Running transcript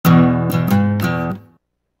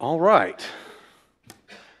All right.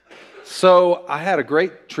 So I had a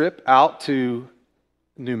great trip out to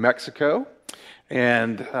New Mexico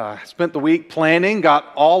and spent the week planning,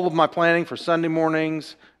 got all of my planning for Sunday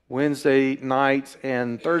mornings, Wednesday nights,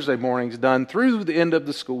 and Thursday mornings done through the end of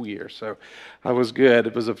the school year. So I was good.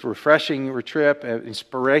 It was a refreshing trip,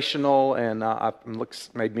 inspirational, and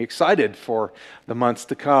made me excited for the months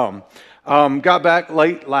to come. Got back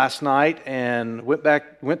late last night and went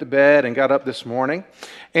to bed and got up this morning.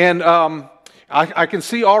 And I can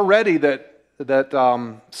see already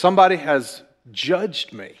that somebody has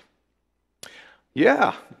judged me.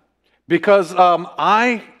 Yeah, because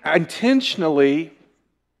I intentionally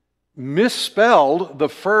misspelled the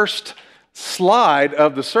first slide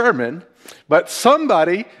of the sermon, but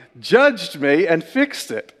somebody judged me and fixed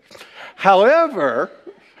it. However,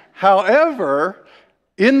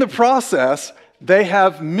 in the process, they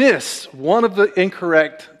have missed one of the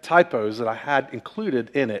incorrect typos that I had included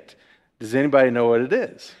in it. Does anybody know what it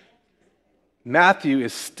is? Matthew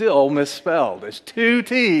is still misspelled. There's 2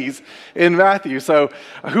 T's in Matthew. So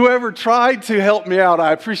whoever tried to help me out,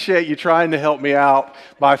 I appreciate you trying to help me out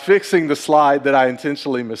by fixing the slide that I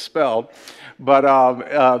intentionally misspelled.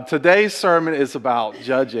 But today's sermon is about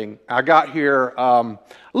judging. I got here a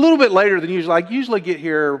little bit later than usual. I usually get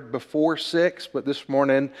here before 6, but this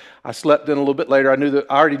morning I slept in a little bit later.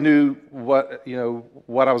 I already knew what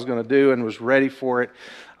I was going to do and was ready for it.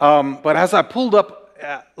 But as I pulled up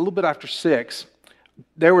a little bit after 6,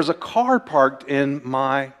 there was a car parked in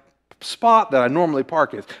my spot that I normally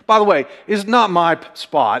park in. By the way, it's not my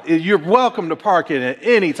spot. You're welcome to park in it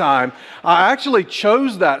any time. I actually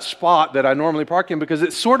chose that spot that I normally park in because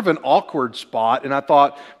it's sort of an awkward spot, and I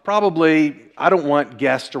thought probably I don't want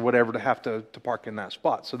guests or whatever to have to park in that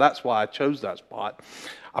spot. So that's why I chose that spot.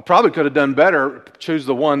 I probably could have done better, choose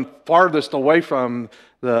the one farthest away from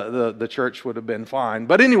the church would have been fine.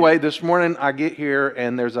 But anyway, this morning I get here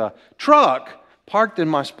and there's a truck parked in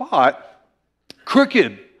my spot,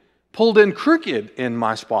 pulled in crooked in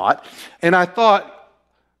my spot. And I thought,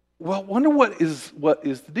 well, wonder what is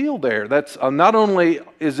the deal there. That's not only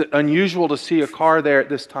is it unusual to see a car there at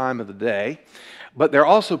this time of the day, but they're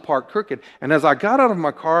also parked crooked. And as I got out of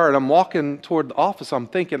my car and I'm walking toward the office, I'm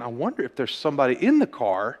thinking, I wonder if there's somebody in the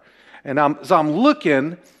car. And as I'm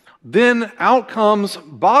looking, then out comes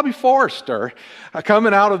Bobby Forrester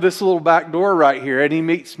coming out of this little back door right here, and he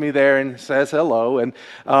meets me there and says hello. And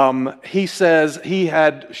he says he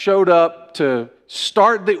had showed up to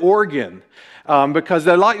start the organ because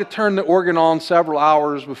they like to turn the organ on several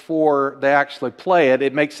hours before they actually play it.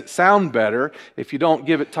 It makes it sound better. If you don't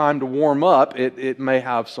give it time to warm up, it may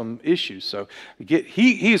have some issues. So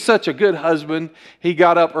he's such a good husband. He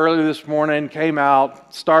got up early this morning, came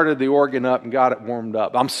out, started the organ up, and got it warmed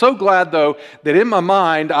up. I'm so glad, though, that in my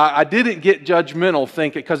mind, I didn't get judgmental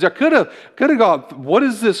thinking, because I could have gone, what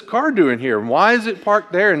is this car doing here? And why is it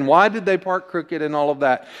parked there? And why did they park crooked and all of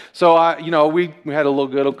that? So we had a little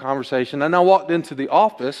good conversation, and I walked into the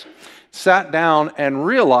office, sat down, and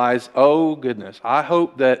realized, oh goodness, I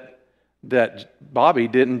hope that Bobby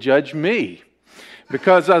didn't judge me.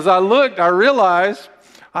 Because as I looked, I realized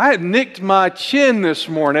I had nicked my chin this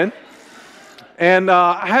morning, and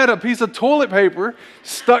I had a piece of toilet paper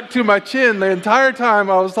stuck to my chin the entire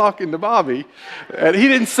time I was talking to Bobby. And he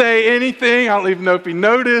didn't say anything. I don't even know if he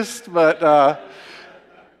noticed, but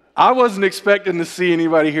I wasn't expecting to see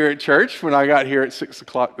anybody here at church when I got here at 6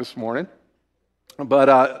 o'clock this morning.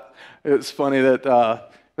 But it's funny that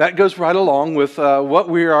that goes right along with what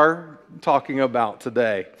we are talking about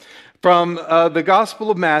today. From the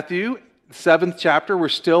Gospel of Matthew, 7th chapter, we're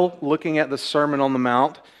still looking at the Sermon on the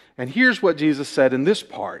Mount. And here's what Jesus said in this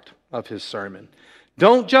part of his sermon.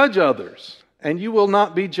 Don't judge others, and you will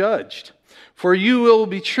not be judged. For you will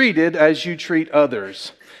be treated as you treat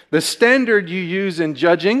others. The standard you use in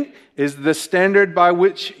judging is the standard by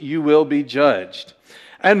which you will be judged.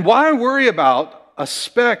 And why worry about a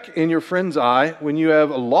speck in your friend's eye when you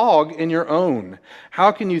have a log in your own?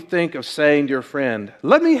 How can you think of saying to your friend,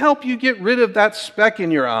 let me help you get rid of that speck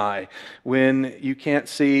in your eye, when you can't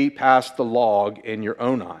see past the log in your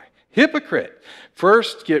own eye? Hypocrite!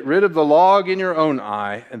 First, get rid of the log in your own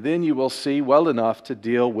eye, and then you will see well enough to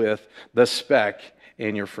deal with the speck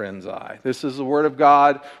in your friend's eye. This is the word of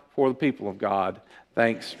God for the people of God.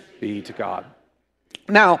 Thanks be to God.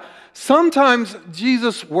 Now, sometimes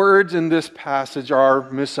Jesus' words in this passage are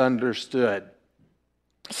misunderstood.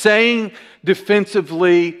 Saying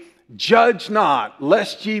defensively, judge not,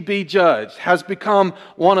 lest ye be judged, has become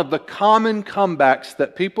one of the common comebacks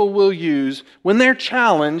that people will use when they're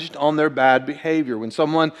challenged on their bad behavior. When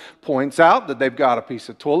someone points out that they've got a piece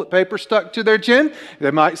of toilet paper stuck to their chin,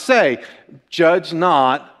 they might say, judge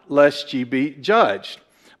not, lest ye be judged.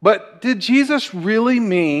 But did Jesus really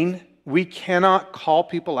mean we cannot call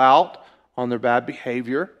people out on their bad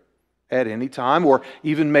behavior at any time or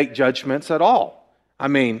even make judgments at all? I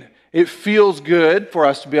mean, it feels good for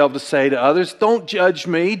us to be able to say to others, don't judge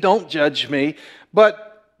me, don't judge me.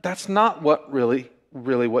 But that's not what really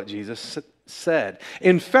what Jesus said.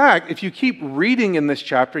 In fact, if you keep reading in this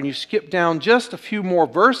chapter and you skip down just a few more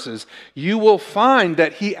verses, you will find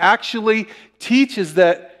that he actually teaches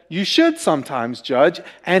that you should sometimes judge,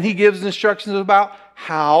 and he gives instructions about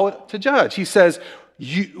how to judge. He says,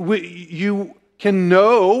 you can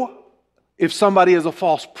know if somebody is a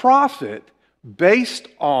false prophet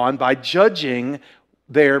by judging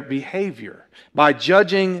their behavior, by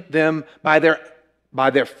judging them by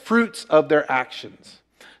their fruits of their actions.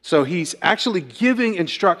 So he's actually giving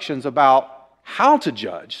instructions about how to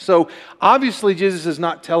judge. So obviously Jesus is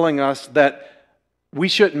not telling us that we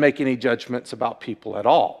shouldn't make any judgments about people at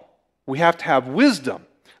all. We have to have wisdom.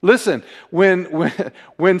 Listen,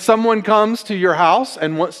 when someone comes to your house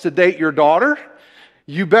and wants to date your daughter,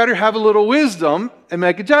 you better have a little wisdom and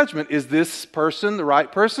make a judgment. Is this person the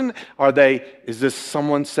right person? Is this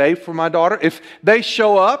someone safe for my daughter? If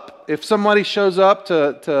somebody shows up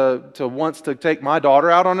to wants to take my daughter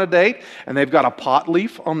out on a date and they've got a pot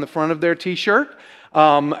leaf on the front of their t-shirt,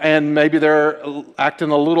 and maybe they're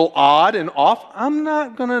acting a little odd and off, I'm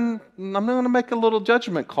not gonna make a little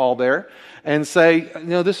judgment call there and say,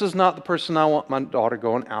 this is not the person I want my daughter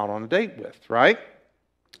going out on a date with, right?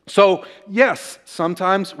 So, yes,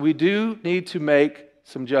 sometimes we do need to make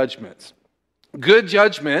some judgments. Good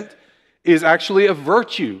judgment is actually a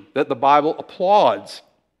virtue that the Bible applauds.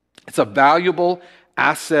 It's a valuable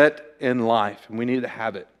asset in life, and we need to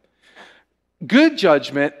have it. Good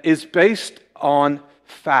judgment is based on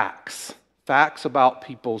facts about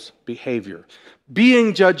people's behavior.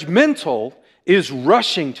 Being judgmental is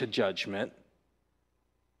rushing to judgment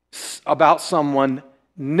about someone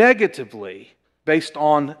negatively based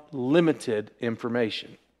on limited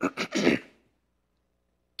information.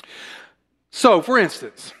 So, for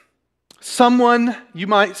instance, you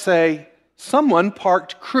might say, someone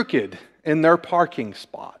parked crooked in their parking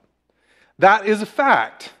spot. That is a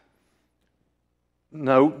fact.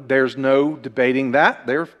 No, there's no debating that.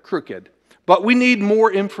 They're crooked. But we need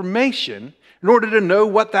more information in order to know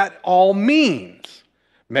what that all means.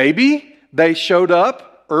 Maybe they showed up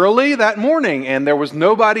early that morning and there was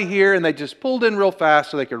nobody here and they just pulled in real fast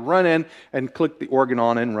so they could run in and click the organ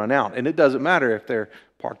on and run out. And it doesn't matter if they're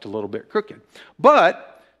parked a little bit crooked.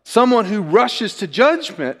 But someone who rushes to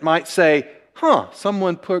judgment might say,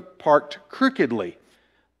 someone parked crookedly.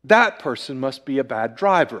 That person must be a bad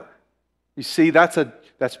driver. You see, that's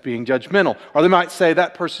being judgmental. Or they might say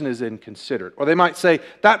that person is inconsiderate. Or they might say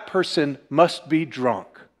that person must be drunk.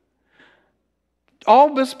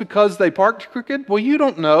 All this because they parked crooked? Well, you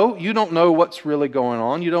don't know. You don't know what's really going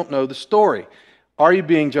on. You don't know the story. Are you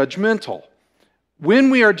being judgmental?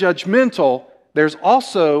 When we are judgmental, there's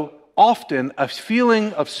also often a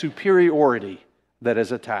feeling of superiority that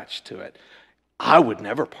is attached to it. I would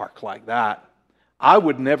never park like that. I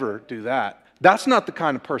would never do that. That's not the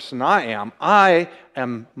kind of person I am. I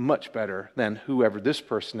am much better than whoever this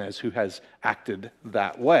person is who has acted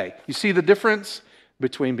that way. You see the difference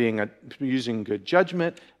between using good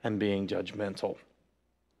judgment and being judgmental.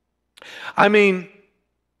 I mean,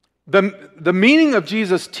 the meaning of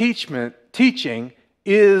Jesus' teaching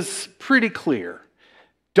is pretty clear.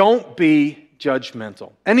 Don't be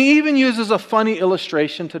judgmental. And he even uses a funny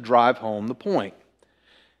illustration to drive home the point.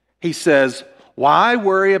 He says, why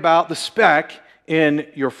worry about the speck in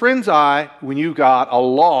your friend's eye when you got a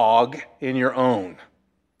log in your own?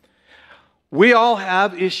 We all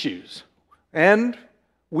have issues, and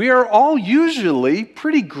we are all usually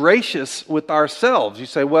pretty gracious with ourselves. You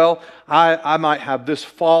say, well, I might have this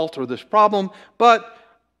fault or this problem, but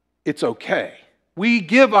it's okay. We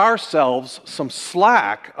give ourselves some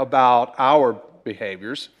slack about our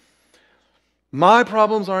behaviors. My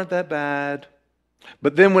problems aren't that bad.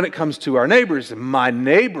 But then when it comes to our neighbors, my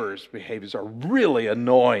neighbors' behaviors are really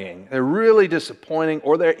annoying. They're really disappointing,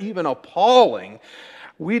 or they're even appalling.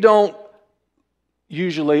 We don't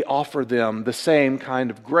usually offer them the same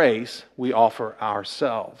kind of grace we offer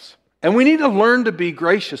ourselves. And we need to learn to be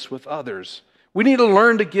gracious with others. We need to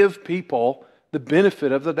learn to give people the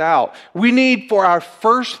benefit of the doubt. We need for our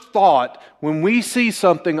first thought, when we see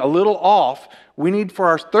something a little off, we need for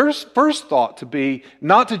our first thought to be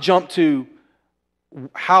not to jump to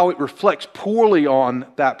how it reflects poorly on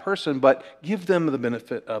that person, but give them the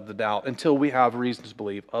benefit of the doubt until we have reason to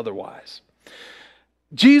believe otherwise.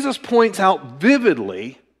 Jesus points out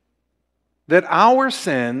vividly that our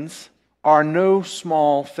sins are no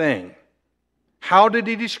small thing. How did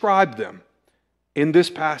he describe them in this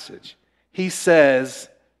passage? He says,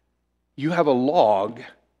 you have a log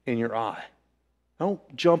in your eye.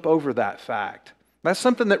 Don't jump over that fact. That's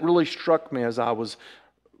something that really struck me as I was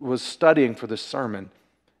studying for this sermon.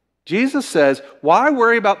 Jesus says, why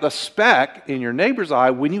worry about the speck in your neighbor's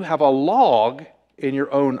eye when you have a log in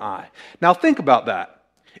your own eye? Now think about that.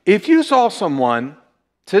 If you saw someone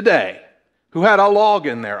today who had a log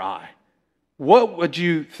in their eye, what would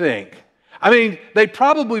you think? I mean, they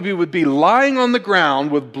probably would be lying on the ground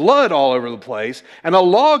with blood all over the place and a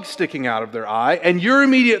log sticking out of their eye, and your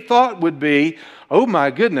immediate thought would be, oh my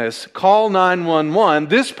goodness, call 911.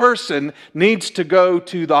 This person needs to go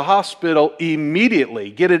to the hospital immediately.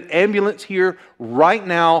 Get an ambulance here right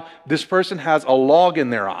now. This person has a log in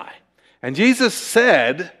their eye. And Jesus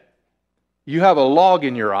said, you have a log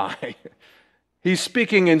in your eye. He's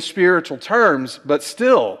speaking in spiritual terms, but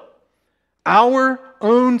still, our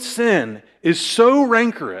own sin is so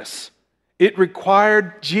rancorous, it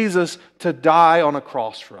required Jesus to die on a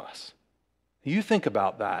cross for us. You think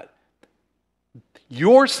about that.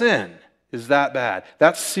 Your sin is that bad.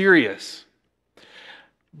 That's serious.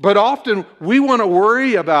 But often we want to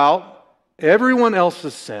worry about everyone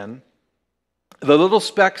else's sin, the little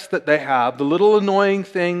specks that they have, the little annoying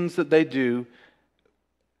things that they do,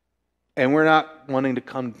 and we're not wanting to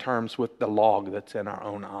come to terms with the log that's in our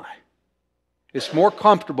own eye. It's more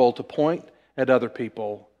comfortable to point at other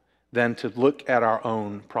people than to look at our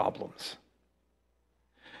own problems.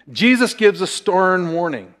 Jesus gives a stern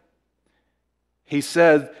warning. He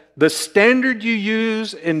said, the standard you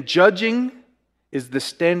use in judging is the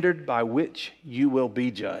standard by which you will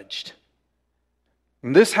be judged.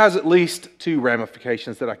 And this has at least two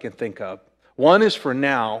ramifications that I can think of. One is for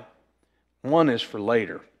now, one is for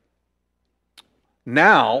later.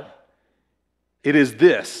 Now, it is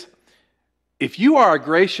this. If you are a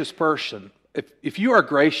gracious person, if you are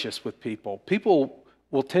gracious with people, people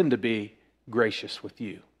will tend to be gracious with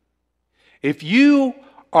you. If you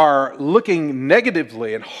are looking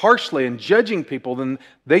negatively and harshly and judging people, then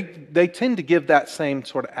they tend to give that same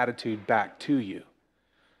sort of attitude back to you.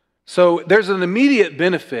 So there's an immediate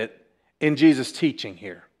benefit in Jesus' teaching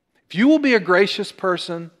here. If you will be a gracious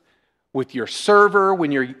person with your server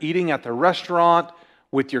when you're eating at the restaurant,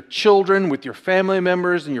 with your children, with your family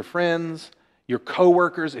members and your friends, your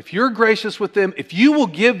coworkers, if you're gracious with them, if you will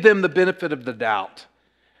give them the benefit of the doubt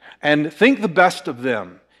and think the best of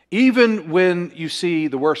them, even when you see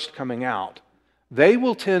the worst coming out, they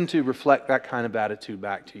will tend to reflect that kind of attitude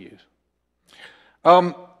back to you.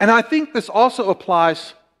 And I think this also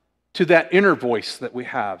applies to that inner voice that we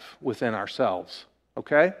have within ourselves,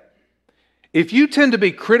 okay? If you tend to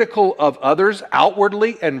be critical of others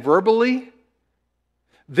outwardly and verbally,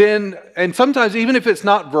 then, and sometimes even if it's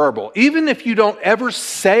not verbal, even if you don't ever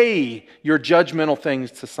say your judgmental things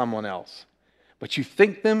to someone else, but you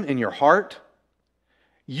think them in your heart,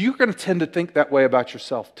 you're going to tend to think that way about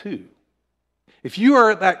yourself too. If you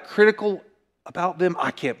are that critical about them,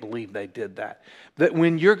 I can't believe they did that. That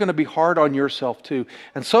when you're going to be hard on yourself too.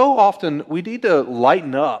 And so often we need to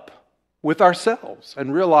lighten up with ourselves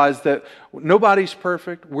and realize that nobody's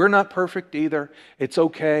perfect. We're not perfect either. It's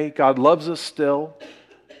okay. God loves us still.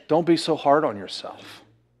 Don't be so hard on yourself.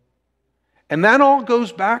 And that all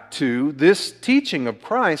goes back to this teaching of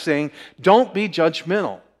Christ saying, don't be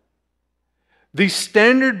judgmental. The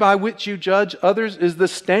standard by which you judge others is the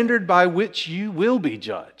standard by which you will be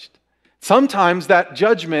judged. Sometimes that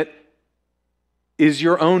judgment is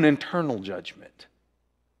your own internal judgment.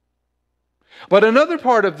 But another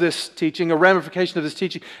part of this teaching, a ramification of this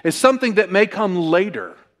teaching, is something that may come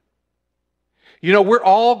later. You know, we're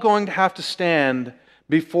all going to have to stand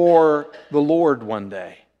before the Lord one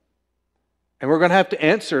day. And we're going to have to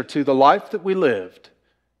answer to the life that we lived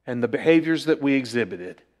and the behaviors that we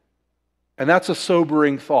exhibited. And that's a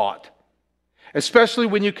sobering thought, especially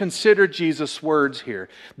when you consider Jesus' words here.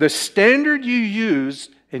 The standard you use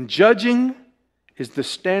in judging is the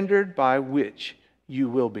standard by which you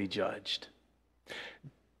will be judged.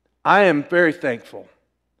 I am very thankful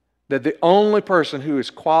that the only person who is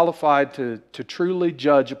qualified to truly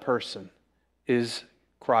judge a person is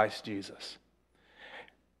Christ Jesus.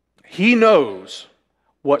 He knows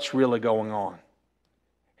what's really going on.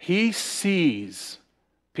 He sees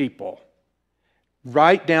people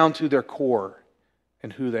right down to their core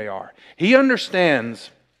and who they are. He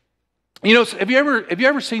understands. You know, have you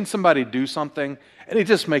ever seen somebody do something and it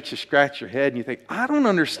just makes you scratch your head and you think, I don't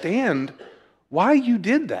understand why you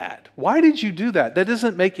did that. Why did you do that? That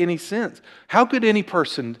doesn't make any sense. How could any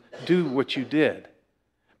person do what you did?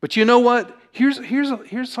 But you know what? Here's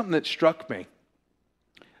something that struck me.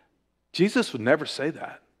 Jesus would never say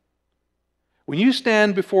that.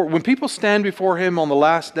 When people stand before him on the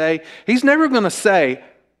last day, he's never going to say,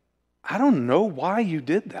 I don't know why you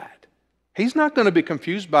did that. He's not going to be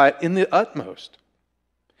confused by it in the utmost.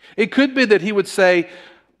 It could be that he would say,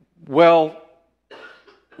 well,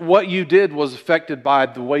 what you did was affected by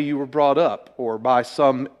the way you were brought up or by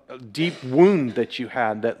some deep wound that you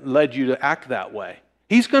had that led you to act that way.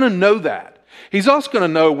 He's going to know that. He's also going to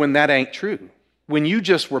know when that ain't true, when you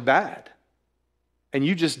just were bad and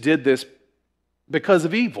you just did this because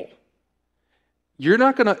of evil. He's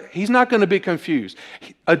not going to be confused.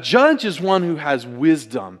 A judge is one who has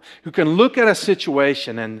wisdom, who can look at a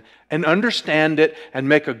situation and understand it and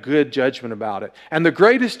make a good judgment about it. And the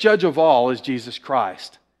greatest judge of all is Jesus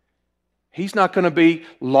Christ. He's not going to be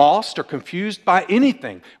lost or confused by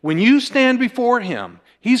anything. When you stand before him,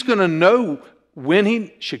 he's going to know when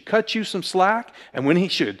he should cut you some slack and when he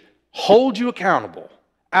should hold you accountable.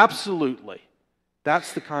 Absolutely.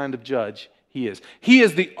 That's the kind of judge he is. He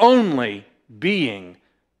is the only being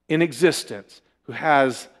in existence who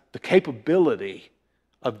has the capability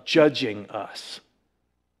of judging us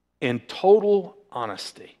in total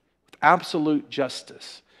honesty, with absolute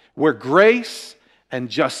justice, where grace and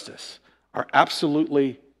justice are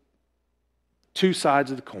absolutely two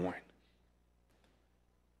sides of the coin.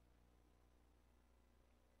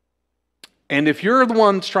 And if you're the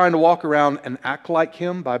ones trying to walk around and act like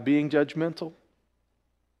him by being judgmental,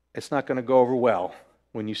 it's not going to go over well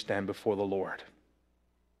when you stand before the Lord.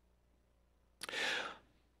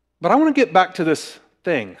 But I want to get back to this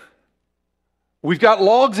thing. We've got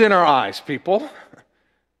logs in our eyes, people.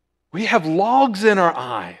 We have logs in our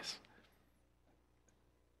eyes.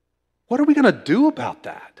 What are we going to do about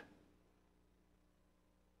that?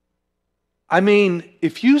 I mean,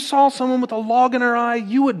 if you saw someone with a log in their eye,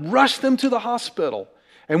 you would rush them to the hospital.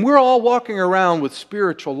 And we're all walking around with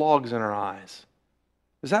spiritual logs in our eyes.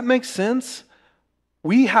 Does that make sense?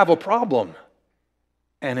 We have a problem,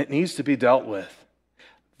 and it needs to be dealt with.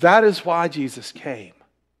 That is why Jesus came.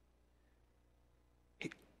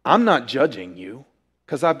 I'm not judging you,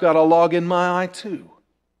 because I've got a log in my eye too.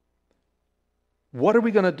 What are we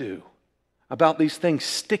going to do about these things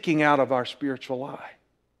sticking out of our spiritual eye?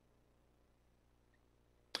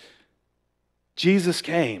 Jesus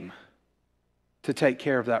came to take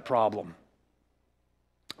care of that problem.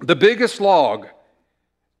 The biggest log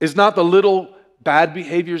is not the little bad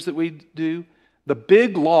behaviors that we do. The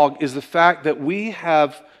big log is the fact that we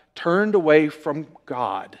have turned away from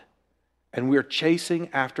God and we're chasing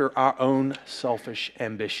after our own selfish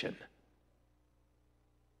ambition.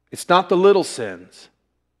 It's not the little sins,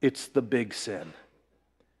 it's the big sin.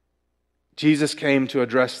 Jesus came to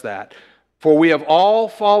address that. For we have all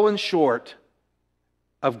fallen short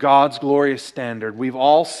of God's glorious standard. We've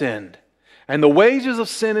all sinned. And the wages of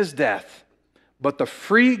sin is death. But the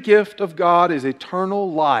free gift of God is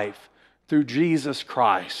eternal life through Jesus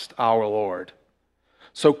Christ our Lord.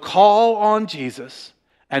 So call on Jesus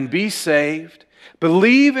and be saved.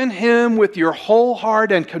 Believe in him with your whole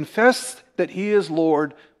heart and confess that he is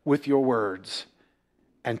Lord with your words.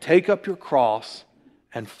 And take up your cross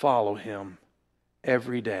and follow him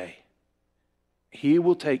every day. He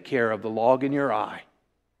will take care of the log in your eye.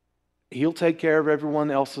 He'll take care of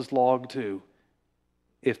everyone else's log too,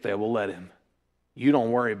 if they will let him. You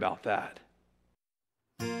don't worry about that.